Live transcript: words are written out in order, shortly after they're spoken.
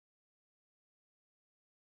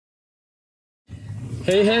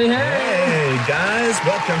Hey, hey, hey. Hey, guys.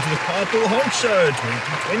 Welcome to the Carpool Home Show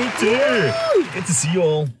 2022. Good to see you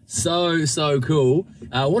all. So cool.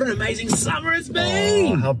 What an amazing summer it's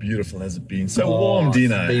been. Oh, how beautiful has it been? So warm,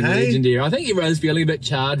 Dino. It's been legendary. I think everyone's feeling a bit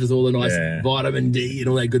charged with all the nice vitamin D and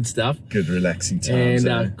all that good stuff. Good relaxing times.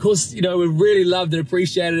 And of course, you know, we've really loved and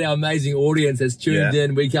appreciated our amazing audience that's tuned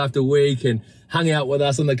in week after week and hung out with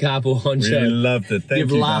us on the Carpool Home Show. Really loved it. Thank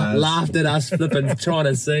you, guys. Laughed at us flipping trying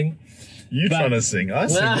to sing. Trying to sing. I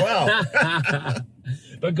sing well.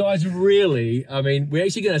 But guys, really, I mean, we're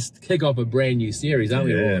actually going to kick off a brand new series, aren't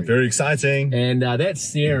we? Yeah, very exciting. And that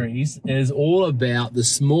series is all about the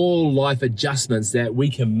small life adjustments that we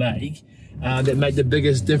can make that make the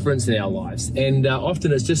biggest difference in our lives. And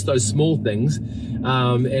often it's just those small things and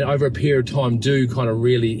over a period of time do kind of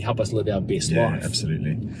really help us live our best life.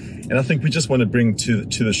 Absolutely. And I think we just want to bring to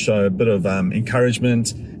the show a bit of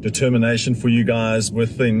encouragement, determination for you guys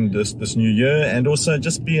within this new year, and also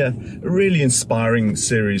just be a really inspiring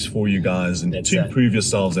series for you guys and to improve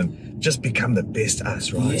yourselves and just become the best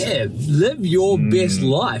us, right? Yeah, live your best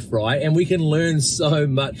life, right? And we can learn so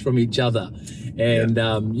much from each other. And,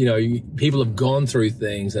 you know, people have gone through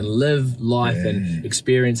things and lived life and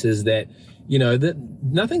experiences that, you know, that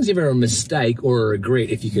nothing's ever a mistake or a regret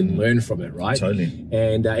if you can learn from it, right? Totally.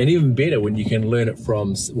 And even better when you can learn it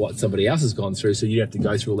from what somebody else has gone through, so you don't have to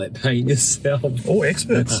go through all that pain yourself. All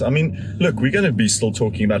experts. I mean, look, we're going to be still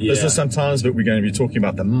talking about business sometimes, but we're going to be talking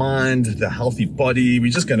about the mind, the healthy body.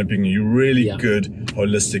 We're just going to bring you really good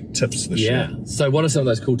holistic tips this year. So what are some of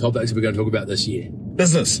those cool topics we're going to talk about this year?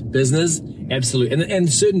 Business, absolutely.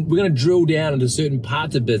 And certain, we're going to drill down into certain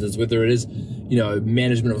parts of business, whether it is, you know,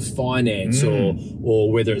 management of finance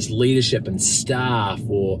or whether it's leadership and staff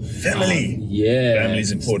or family.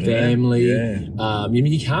 Family's important. Family.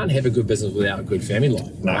 You can't have a good business without a good family life,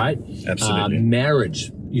 right? Absolutely.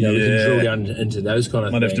 Marriage. You know, we can drill down into those kind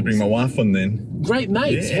of things. Might have to bring my wife on then. Great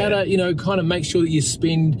mates. How to, you know, kind of make sure that you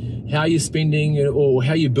spend how you're spending or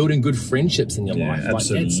how you're building good friendships in your life.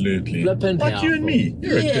 Absolutely. Like you and me.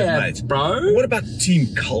 You're a good mate. Bro. What about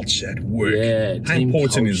team culture at work? How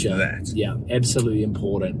important is that? Yeah, absolutely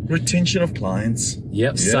important. Retention of clients.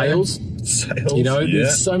 Sales. You know,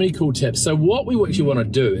 there's so many cool tips. So what we actually want to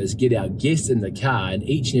do is get our guests in the car, and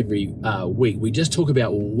each and every week we just talk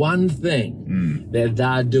about one thing that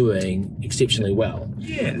they're doing exceptionally well.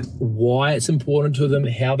 Why it's important to them,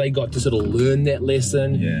 how they got to sort of learn that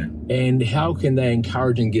lesson, and how can they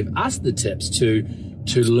encourage and give us the tips to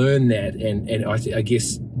learn that and I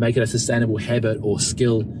guess make it a sustainable habit or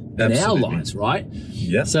skill in our lives, right?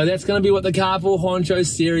 So that's going to be what the Carpool Honcho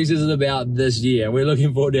series is about this year. And we're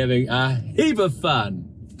looking forward to having a heap of fun.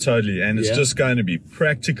 Totally. And it's just going to be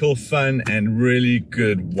practical fun and really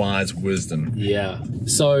good, wise wisdom.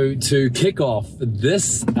 So to kick off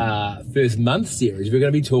this first month series, we're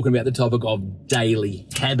going to be talking about the topic of daily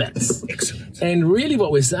habits. Excellent. And really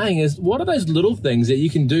what we're saying is, what are those little things that you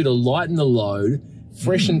can do to lighten the load,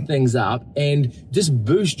 freshen things up, and just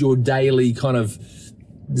boost your daily kind of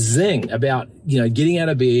zing about, you know, getting out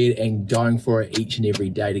of bed and going for it each and every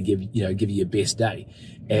day to give you your best day.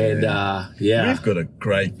 And we've got a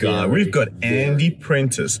great guy. We've got Andy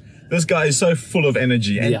Prentice. This guy is so full of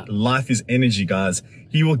energy, and life is energy, guys.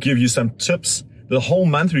 He will give you some tips. The whole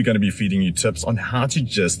month we're going to be feeding you tips on how to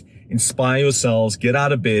just inspire yourselves, get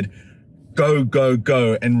out of bed,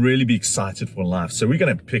 go, and really be excited for life. So we're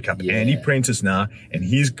going to pick up Andy Prentice now, and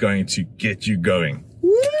he's going to get you going.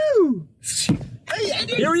 Woo! Hey,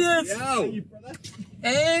 Andy. Here he is. Yo. Hey, brother.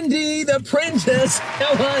 Andy the Prentice.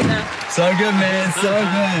 How are you? So good, man. So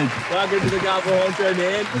good. Welcome to the Carpool Honcho,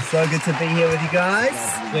 man. It's so good to be here with you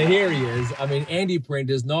guys. So here he is. I mean, Andy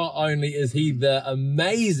Prentice, not only is he the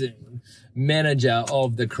amazing manager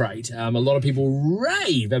of the Crate, a lot of people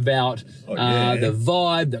rave about the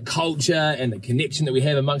vibe, the culture, and the connection that we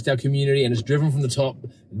have amongst our community, and it's driven from the top,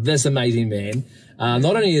 this amazing man.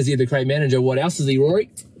 Not only is he the Crate manager, what else is he, Rory?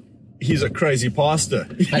 He's a crazy pastor.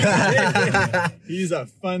 He's a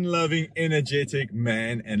fun-loving, energetic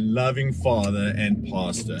man and loving father and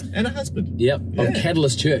pastor and a husband. Of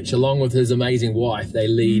Catalyst Church, along with his amazing wife. They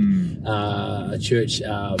lead a church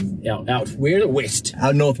out where? West.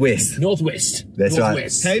 Out northwest. Northwest. That's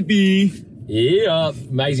Northwest. right. Hey, B. Yeah,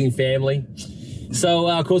 amazing family. So,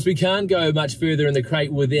 of course, we can't go much further in the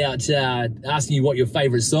Crate without asking you what your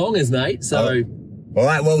favourite song is, mate. So... All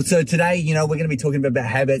right, well, so today, you know, we're going to be talking about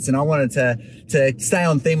habits, and I wanted to stay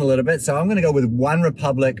on theme a little bit, so I'm going to go with One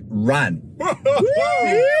Republic, Run. Let's do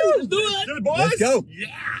it. Do it, boys. Let's go.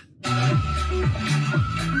 Yeah.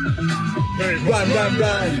 Run, run,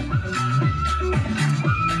 run.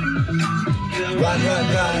 Run, run,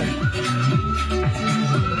 run.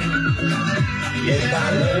 If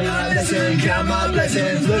I learn my lesson, count my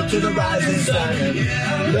blessings, look to the rising sun.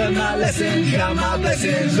 Learn my lesson, count my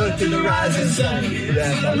blessings, look to the rising sun.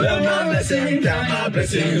 If I learn my lesson, count my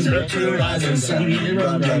blessings, look to the rising sun.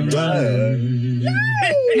 Run, run, run.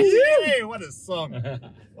 Yeah, what a song.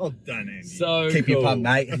 Well done, Andy. So keep cool. you pumped,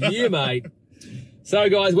 mate. Yeah, mate. So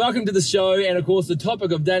guys, welcome to the show, and of course the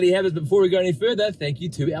topic of daily habits. But before we go any further, thank you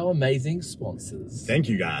to our amazing sponsors. Thank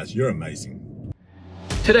you guys, you're amazing.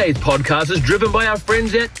 Today's podcast is driven by our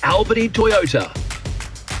friends at Albany Toyota.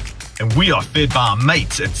 And we are fed by our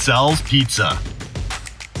mates at Sal's Pizza.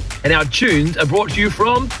 And our tunes are brought to you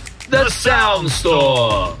from The Sound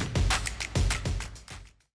Store.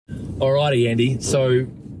 Alrighty, Andy. So,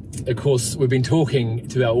 of course, we've been talking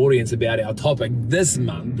to our audience about our topic this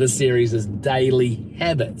month. This series is daily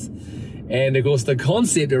habits. And of course, the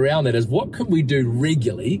concept around that is what can we do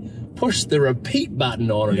regularly, push the repeat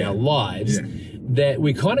button on in our lives, that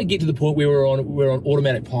we kind of get to the point where we're on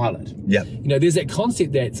automatic pilot. Yep. You know, there's that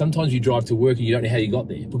concept that sometimes you drive to work and you don't know how you got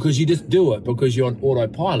there because you just do it because you're on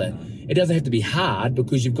autopilot. It doesn't have to be hard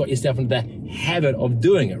because you've got yourself into the habit of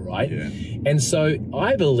doing it, right? Yeah. And so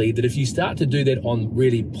I believe that if you start to do that on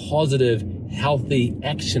really positive, healthy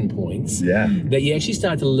action points, that you actually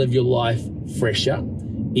start to live your life fresher,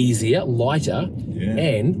 easier, lighter,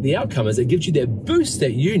 and the outcome is it gives you that boost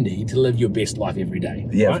that you need to live your best life every day.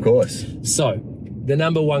 Yeah, right? of course. So the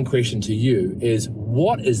number one question to you is,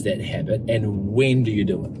 what is that habit and when do you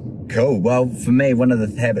do it? Cool. Well, for me, one of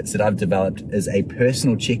the habits that I've developed is a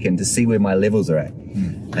personal check-in to see where my levels are at.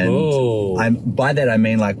 And by that I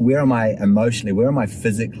mean, like, where am I emotionally? Where am I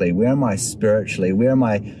physically? Where am I spiritually? Where am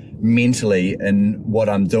I mentally in what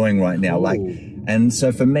I'm doing right now? Like, and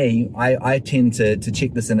so for me, I tend to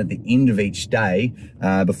check this in at the end of each day,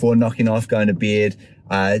 before knocking off, going to bed,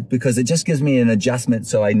 because it just gives me an adjustment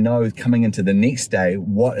so I know coming into the next day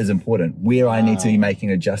what is important, where I need to be making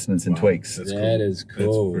adjustments and tweaks. That is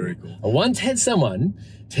cool. That's very cool. I once had someone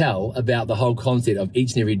tell about the whole concept of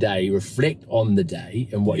each and every day, reflect on the day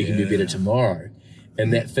and what you can do better tomorrow.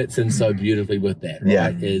 And that fits in so beautifully with that,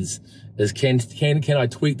 right? Is can I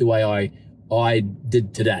tweak the way I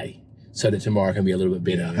did today so that tomorrow can be a little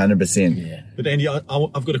bit better? 100%. Yeah. But Andy,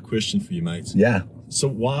 I've got a question for you, mate. Yeah. So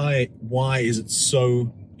why is it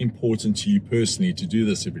so important to you personally to do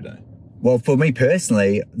this every day? Well, for me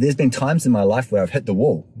personally, there's been times in my life where I've hit the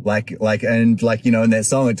wall. Like, you know, in that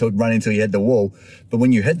song, it talked run until you hit the wall. But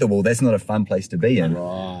when you hit the wall, that's not a fun place to be in.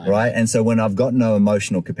 Right. And so when I've got no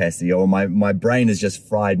emotional capacity, or my brain is just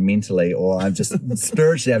fried mentally, or I'm just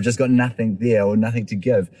spiritually, I've just got nothing there or nothing to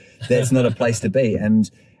give, that's not a place to be. And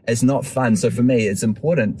it's not fun. So for me, it's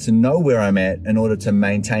important to know where I'm at in order to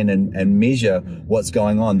maintain and measure what's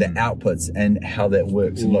going on, the outputs and how that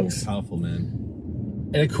works and looks. Powerful, man.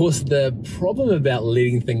 And of course, the problem about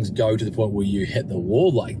letting things go to the point where you hit the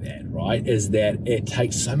wall like that, right, is that it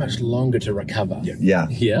takes so much longer to recover. Yeah.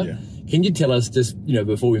 Can you tell us just, you know,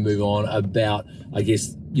 before we move on about, I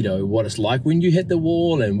guess, you know, what it's like when you hit the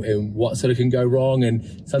wall and what sort of can go wrong,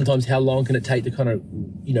 and sometimes how long can it take to kind of,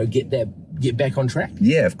 you know, get back on track?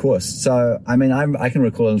 Yeah, of course. So, I mean, I can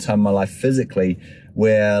recall a time in my life physically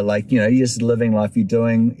where, like, you know, you're just living life, you're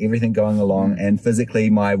doing everything going along, and physically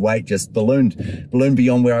my weight just ballooned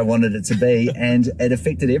beyond where I wanted it to be, and it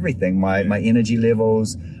affected everything, my energy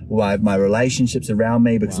levels, my relationships around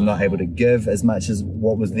me, because I'm not able to give as much as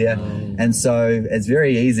what was there. And so it's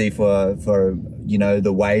very easy for you know,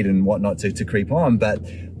 the weight and whatnot to creep on. But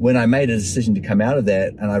when I made a decision to come out of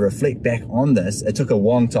that and I reflect back on this, it took a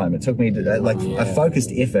long time. It took me to, a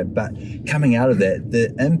focused effort, but coming out of that,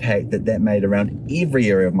 the impact that made around every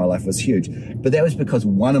area of my life was huge. But that was because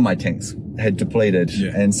one of my tanks had depleted.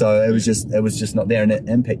 And so it was just not there, and it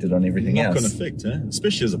impacted on everything else. Knock-on effect, eh?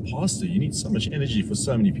 Especially as a pastor, you need so much energy for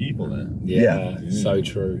so many people. Eh? Yeah, so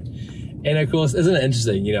true. And of course, isn't it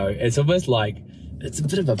interesting? You know, it's almost like, it's a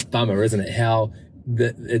bit of a bummer, isn't it? How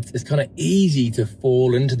it's kind of easy to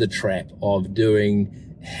fall into the trap of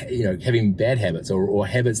doing, you know, having bad habits or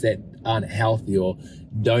habits that aren't healthy or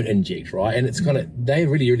don't inject, right? And it's kind of, they're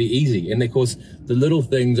really, really easy. And of course, the little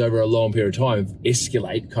things over a long period of time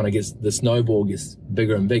escalate, kind of the snowball gets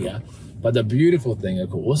bigger and bigger. But the beautiful thing,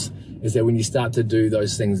 of course, is that when you start to do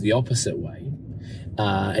those things the opposite way,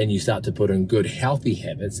 and you start to put in good, healthy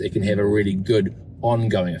habits, it can have a really good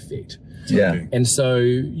ongoing effect. Yeah. And so,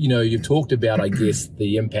 you know, you've talked about, I guess,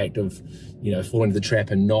 the impact of, you know, falling into the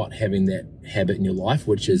trap and not having that habit in your life,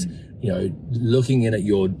 which is, you know, looking in at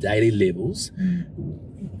your daily levels.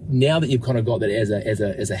 now that you've kind of got that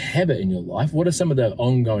as a habit in your life, what are some of the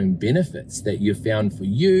ongoing benefits that you've found for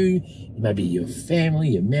you, maybe your family,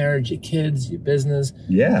 your marriage, your kids, your business?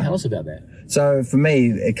 Yeah. Tell us about that. So for me,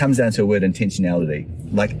 it comes down to a word: intentionality.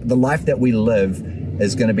 Like, the life that we live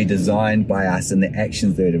is going to be designed by us and the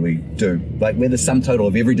actions that we do. Like, we're the sum total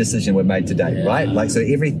of every decision we've made today, right? Like, so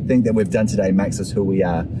everything that we've done today makes us who we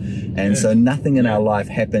are. And so nothing in our life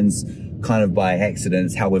happens kind of by accident.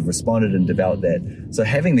 It's how we've responded and developed that. So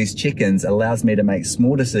having these check-ins allows me to make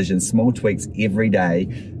small decisions, small tweaks every day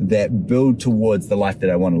that build towards the life that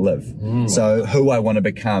I want to live. So who I want to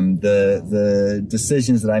become, the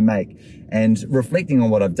decisions that I make, and reflecting on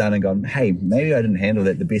what I've done and gone, hey, maybe I didn't handle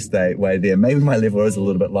that the best way there. Maybe my level is a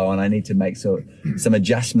little bit low and I need to make some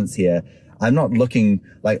adjustments here. I'm not looking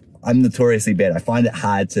like I'm notoriously bad. I find it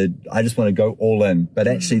hard I just want to go all in. But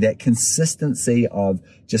actually that consistency of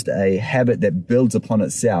just a habit that builds upon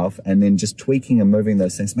itself and then just tweaking and moving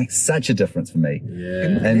those things makes such a difference for me. Yeah.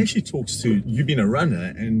 And it actually talks to you being a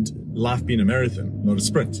runner and life being a marathon, not a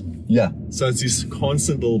sprint. Yeah. So it's these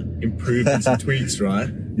constant little improvements and tweaks, right?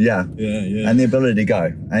 Yeah. And the ability to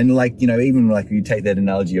go. And like, you know, even like you take that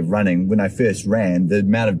analogy of running, when I first ran, the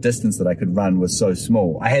amount of distance that I could run was so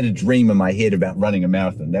small. I had a dream in my head about running a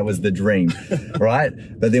marathon. That was the dream, right?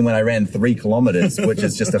 But then when I ran 3 kilometers, which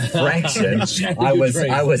is just a fraction, I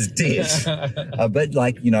was dead. But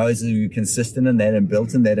like, you know, as you consistent in that and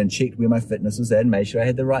built in that and checked where my fitness was at and made sure I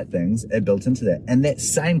had the right things, it built into that. And that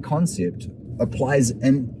same concept applies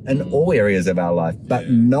in all areas of our life, but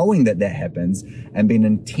knowing that happens and being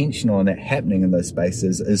intentional on that happening in those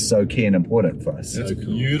spaces is so key and important for us. That's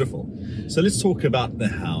beautiful. So let's talk about the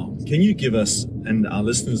how. Can you give us and our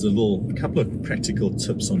listeners a couple of practical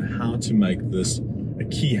tips on how to make this a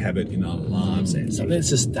key habit in our lives and so that's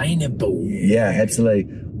sustainable? Yeah, absolutely.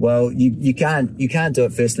 Well, you can't do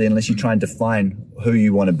it firstly unless you try and define who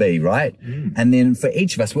you want to be, right? And then for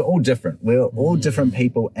each of us, we're all different. We're all different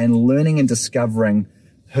people, and learning and discovering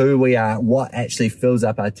who we are, what actually fills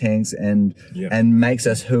up our tanks and makes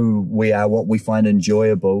us who we are, what we find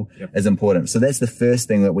enjoyable is important. So that's the first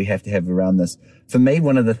thing that we have to have around this. For me,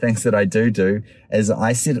 one of the things that I do is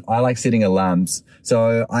I like setting alarms.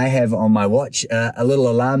 So I have on my watch a little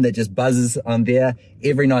alarm that just buzzes on there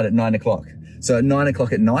every night at 9 o'clock. So at 9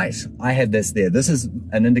 o'clock at night, I have this there. This is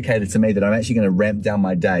an indicator to me that I'm actually going to ramp down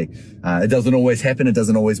my day. It doesn't always happen. It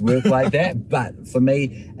doesn't always work like that. But for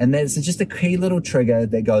me, and that's just a key little trigger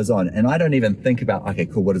that goes on. And I don't even think about, okay,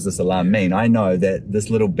 cool, what does this alarm mean? I know that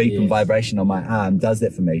this little beep and vibration on my arm does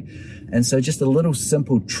that for me. And so just a little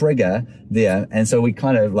simple trigger there. And so we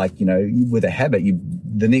kind of like, you know, with a habit,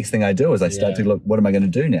 the next thing I do is I start to look, what am I going to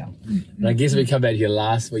do now? And I guess if we come back to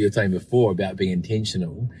what you were saying before about being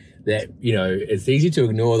intentional, that, you know, it's easy to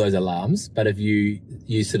ignore those alarms, but if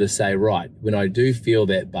you sort of say, right, when I do feel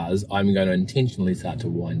that buzz, I'm going to intentionally start to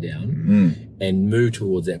wind down and move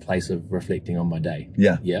towards that place of reflecting on my day.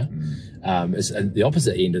 Yeah. It's the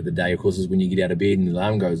opposite end of the day, of course, is when you get out of bed and the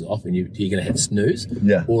alarm goes off and you're going to hit snooze,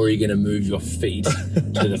 or you're going to move your feet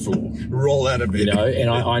to the floor. Roll out of bed. You know, and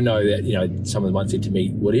I know that, you know, someone once said to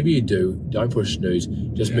me, whatever you do, don't push snooze,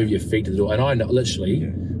 just move your feet to the door. And I know,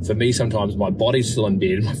 literally, for me, sometimes my body's still in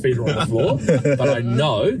bed and my feet are on the floor, but I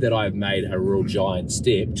know that I've made a real giant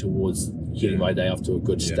step towards getting my day off to a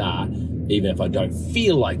good start, even if I don't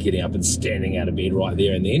feel like getting up and standing out of bed right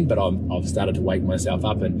there and then, but I've started to wake myself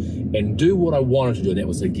up and do what I wanted to do, and that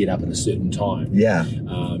was to get up at a certain time. Yeah.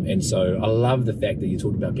 And so I love the fact that you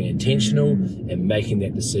talked about being intentional and making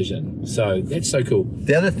that decision. So that's so cool.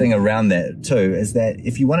 The other thing around that too is that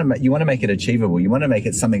if you want to make it achievable, you want to make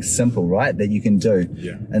it something simple, right, that you can do.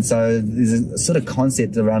 Yeah. And so there's a sort of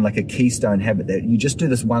concept around like a keystone habit that you just do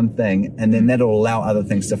this one thing and then that'll allow other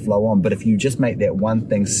things to flow on. But if you just make that one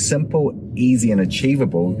thing simple, easy and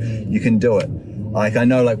achievable, you can do it. Like I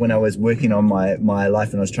know, like when I was working on my life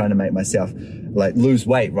and I was trying to make myself like lose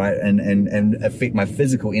weight, right, and affect my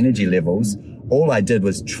physical energy levels, all I did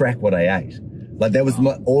was track what I ate. Like that was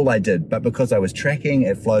all I did. But because I was tracking,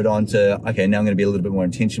 it flowed on to, okay, now I'm going to be a little bit more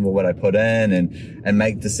intentional with what I put in and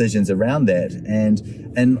make decisions around that. And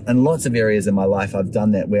in lots of areas in my life, I've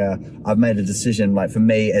done that where I've made a decision. Like for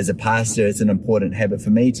me as a pastor, it's an important habit for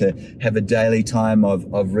me to have a daily time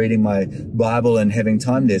of reading my Bible and having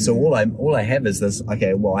time there. So all I have is this,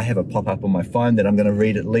 okay, well, I have a pop up on my phone that I'm going to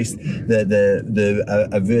read at least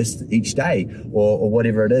a verse each day or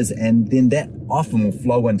whatever it is. And then that often will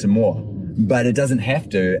flow into more. But it doesn't have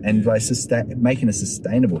to, and by making a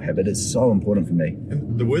sustainable habit is so important for me.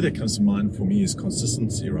 And the word that comes to mind for me is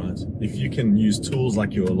consistency, right? If you can use tools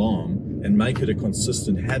like your alarm and make it a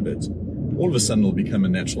consistent habit, all of a sudden it'll become a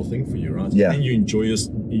natural thing for you, right? Yeah. And you're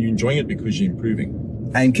enjoying it because you're improving.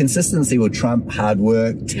 And consistency will trump hard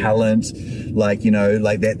work, talent, like, you know,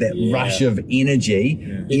 like that rush of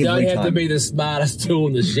energy. You don't have to be the smartest tool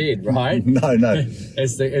in the shed, right? No.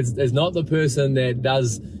 It's not the person that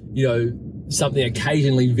does, you know, something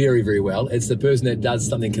occasionally very, very well. It's the person that does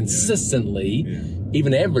something consistently,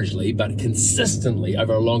 even averagely, but consistently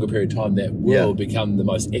over a longer period of time that will become the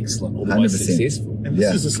most excellent or the 100%. Most successful. And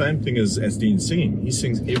this is the same thing as Dean singing. He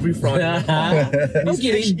sings every Friday night. He's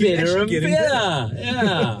getting better and better.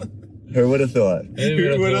 Yeah. Who would have thought?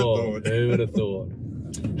 Who would have thought?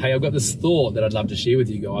 Hey, I've got this thought that I'd love to share with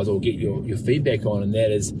you guys or get your feedback on, and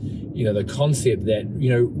that is, you know, the concept that, you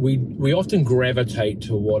know, we often gravitate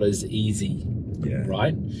to what is easy,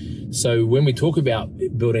 right? So when we talk about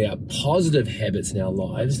building up positive habits in our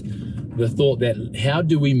lives, the thought that how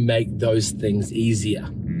do we make those things easier,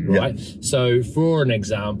 right? So for an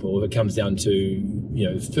example, if it comes down to, you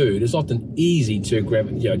know, food, it's often easy to grab,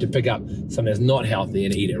 you know, to pick up something that's not healthy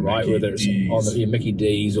and eat it, right? Whether it's on the Mickey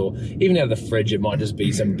D's or even out of the fridge, it might just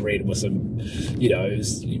be some bread with some, you know,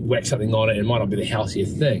 whack something on it. It might not be the healthier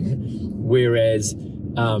thing. Whereas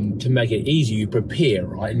to make it easy, you prepare,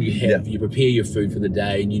 right? And you prepare your food for the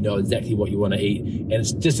day, and you know exactly what you want to eat. And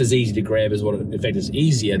it's just as easy to grab as in fact, it's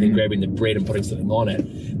easier than grabbing the bread and putting something on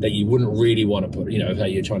it that you wouldn't really want to put, you know, if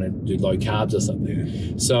you're trying to do low carbs or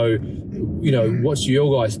something. So, you know, what's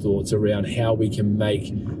your guys' thoughts around how we can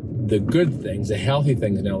make the good things, the healthy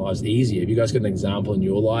things in our lives easier? Have you guys got an example in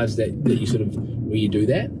your lives that you sort of, where you do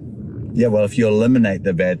that? Yeah, well, if you eliminate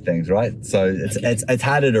the bad things, right? So it's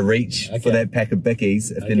harder to reach for that pack of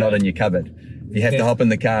Bickies if they're not in your cupboard. You have to hop in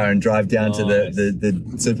the car and drive down to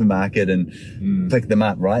the supermarket and pick them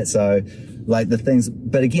up, right? So like the things,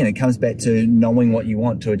 but again, it comes back to knowing what you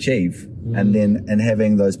want to achieve and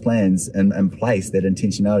having those plans in place, that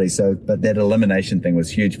intentionality. So, but that elimination thing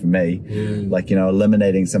was huge for me. Like, you know,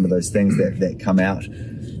 eliminating some of those things that come out.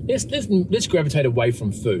 Let's gravitate away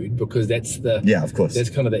from food, because that's the of course, that's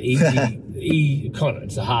kind of the easy kind of,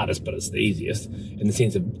 it's the hardest but it's the easiest, in the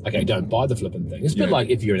sense of, okay, don't buy the flipping thing. It's a bit like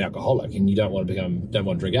if you're an alcoholic and you don't want to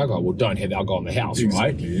drink alcohol, well, don't have alcohol in the house,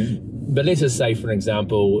 right? But let's just say, for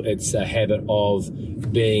example, it's a habit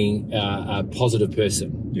of being a positive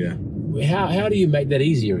person. How do you make that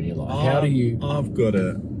easier in your life? How do you? I've got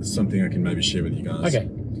something I can maybe share with you guys. Okay.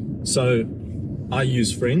 So I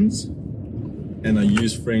use friends. And I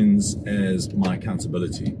use friends as my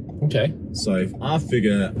accountability. Okay. So if I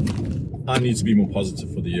figure I need to be more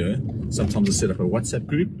positive for the year, sometimes I set up a WhatsApp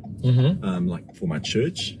group, like for my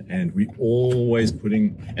church, and we always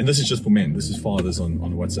and this is just for men, this is fathers on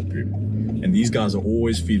the WhatsApp group. And these guys are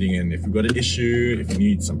always feeding in, if we've got an issue, if we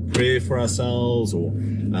need some prayer for ourselves, or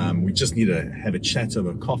we just need to have a chat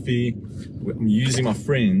over coffee. I'm using my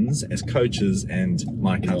friends as coaches and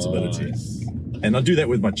my accountability. Nice. And I do that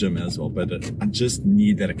with my gym as well, but I just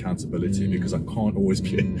need that accountability because I can't always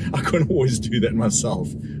do that myself.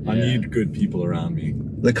 I need good people around me.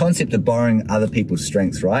 The concept of borrowing other people's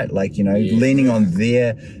strengths, right? Like, you know, leaning on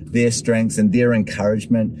their strengths and their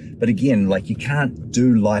encouragement. But again, like, you can't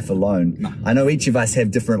do life alone. No. I know each of us have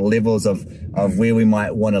different levels of where we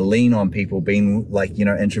might want to lean on people, being like, you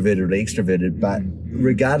know, introverted or extroverted, but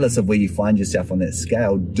regardless of where you find yourself on that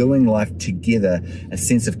scale, doing life together, a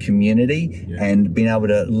sense of community and being able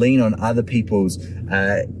to lean on other people's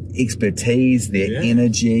expertise, their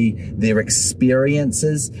energy, their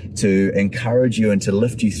experiences to encourage you and to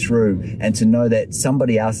lift you through, and to know that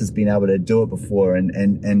somebody else has been able to do it before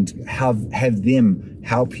and have them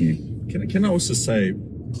help you. Can I also say,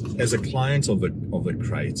 as a client of the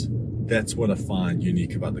Crate, that's what I find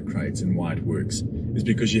unique about the Crate and why it works, is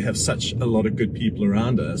because you have such a lot of good people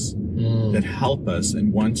around us that help us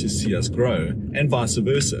and want to see us grow, and vice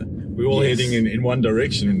versa. We're all heading in one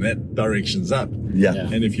direction, and that direction's up.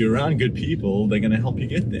 And if you're around good people, they're going to help you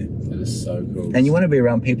get there. That is so cool. And you want to be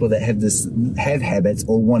around people that have habits,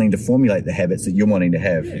 or wanting to formulate the habits that you're wanting to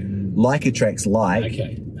have. Like attracts like.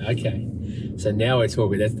 Okay. So now we're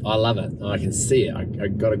talking. I love it. I can see it. I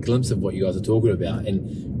got a glimpse of what you guys are talking about.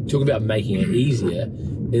 And talk about making it easier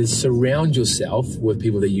is surround yourself with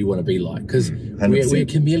people that you want to be like. Because we're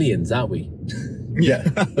chameleons, aren't we?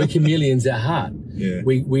 We're chameleons at heart.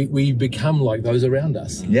 We become like those around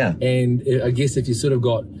us. And I guess if you sort of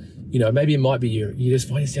got, you know, maybe it might be you just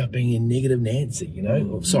find yourself being a negative Nancy, you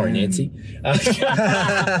know, Nancy,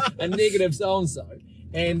 a negative so-and-so.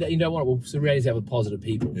 And you don't want to, surround yourself with positive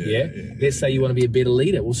people. Let's say you want to be a better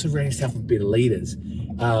leader. Well, surround yourself with better leaders.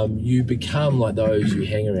 You become like those you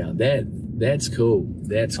hang around. That's cool.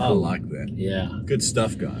 That's cool. I like that. Good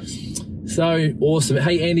stuff, guys. So awesome.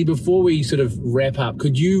 Hey, Andy, before we sort of wrap up,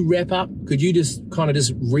 could you just kind of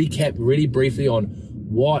just recap really briefly on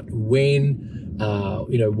what, when,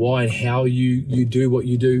 you know, why and how you do what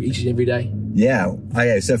you do each and every day? Yeah.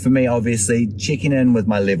 Okay. So for me, obviously, checking in with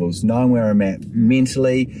my levels, knowing where I'm at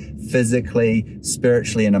mentally, physically,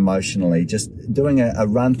 spiritually, and emotionally, just doing a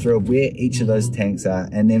run through of where each of those tanks are.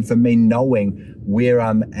 And then for me, knowing where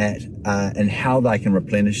I'm at and how they can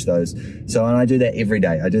replenish those. So, and I do that every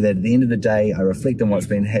day. I do that at the end of the day. I reflect on what's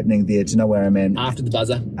been happening there to know where I'm at. After the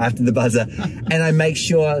buzzer. After the buzzer. And I make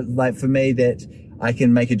sure, like for me, that I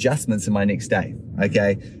can make adjustments in my next day.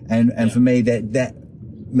 Okay. And for me, that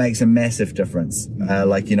makes a massive difference.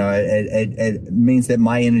 Like, you know, it means that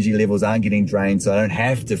my energy levels aren't getting drained, so I don't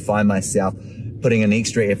have to find myself putting an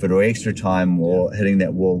extra effort or extra time or hitting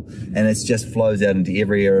that wall. And it just flows out into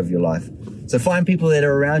every area of your life. So find people that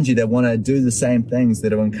are around you that want to do the same things,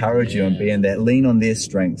 that will encourage you and be in that, lean on their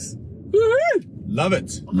strengths. Woo-hoo! Love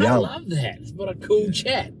it. I love that. What a cool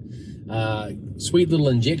chat. Sweet little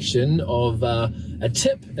injection of a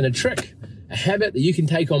tip and a trick, a habit that you can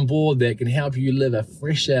take on board that can help you live a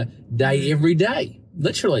fresher day every day,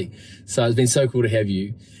 literally. So it's been so cool to have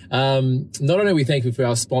you. Not only are we thankful for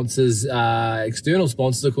our sponsors, external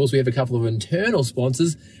sponsors, of course, we have a couple of internal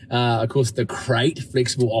sponsors. Of course, the Crate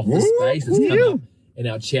Flexible Office Space has come up in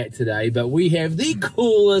our chat today, but we have the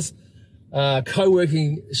coolest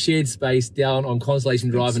co-working shared space down on Constellation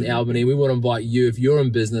Drive in Albany. We want to invite you, if you're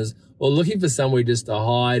in business or looking for somewhere just to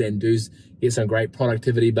hide and get some great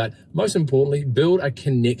productivity, but most importantly, build a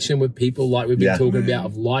connection with people like we've been talking about,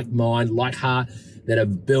 of like mind, like heart, that are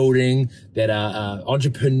building, that are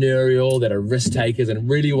entrepreneurial, that are risk takers and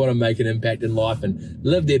really want to make an impact in life and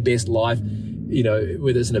live their best life. You know,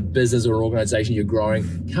 whether it's in a business or an organization you're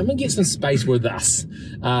growing, come and get some space with us.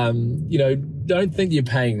 You know, don't think you're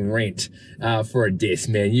paying rent for a desk,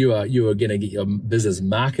 man. You are going to get your business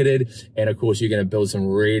marketed, and of course, you're going to build some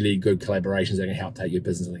really good collaborations that can help take your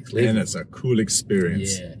business to the next level. And it's a cool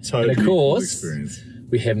experience. Yeah, totally. And of course, cool experience.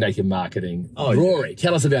 We have Naked Marketing. Oh, Rory,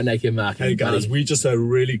 tell us about Naked Marketing. Hey guys, buddy. we're just a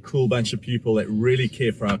really cool bunch of people that really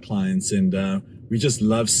care for our clients, and we just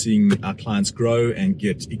love seeing our clients grow and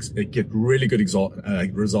get really good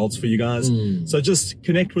results for you guys. So just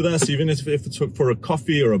connect with us, even if it's for a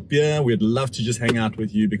coffee or a beer. We'd love to just hang out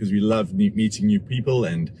with you because we love meeting new people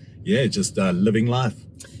and just living life.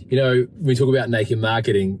 You know, when we talk about Naked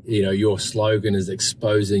Marketing, you know, your slogan is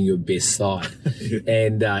exposing your best side.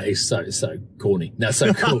 And it's so corny. No,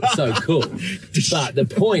 so cool, so cool. But the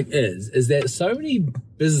point is that so many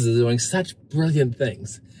businesses are doing such brilliant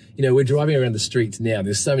things. You know, we're driving around the streets now.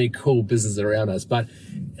 There's so many cool businesses around us, but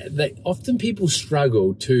often people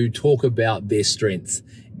struggle to talk about their strengths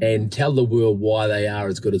and tell the world why they are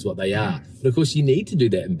as good as what they are. But of course, you need to do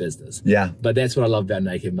that in business. Yeah. But that's what I love about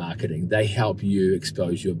Naked Marketing. They help you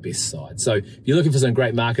expose your best side. So if you're looking for some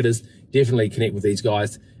great marketers, definitely connect with these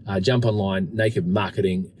guys. Jump online,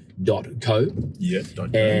 nakedmarketing.co. Yeah.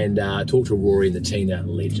 And talk to Rory and the team out in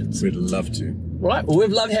Legends. We'd love to. Right. Well, we've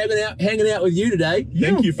loved hanging out with you today.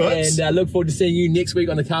 Thank you, folks. And look forward to seeing you next week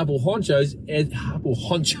on the Carpool Honcho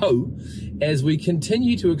as we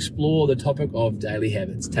continue to explore the topic of daily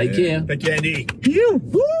habits. Take care. Thank you, Andy.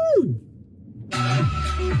 Woo!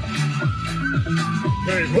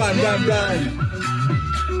 Run, run, run.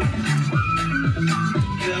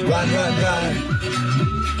 Run, run, run.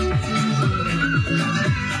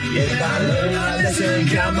 If I learn my lesson,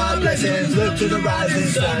 count my blessings, look to the rising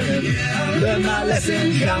sun. Learn my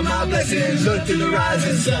lesson, count my blessings, look to the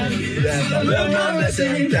rising sun. If I learn my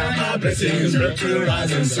lesson, count my blessings, look to the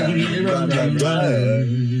rising sun. Run, run,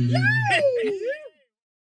 run.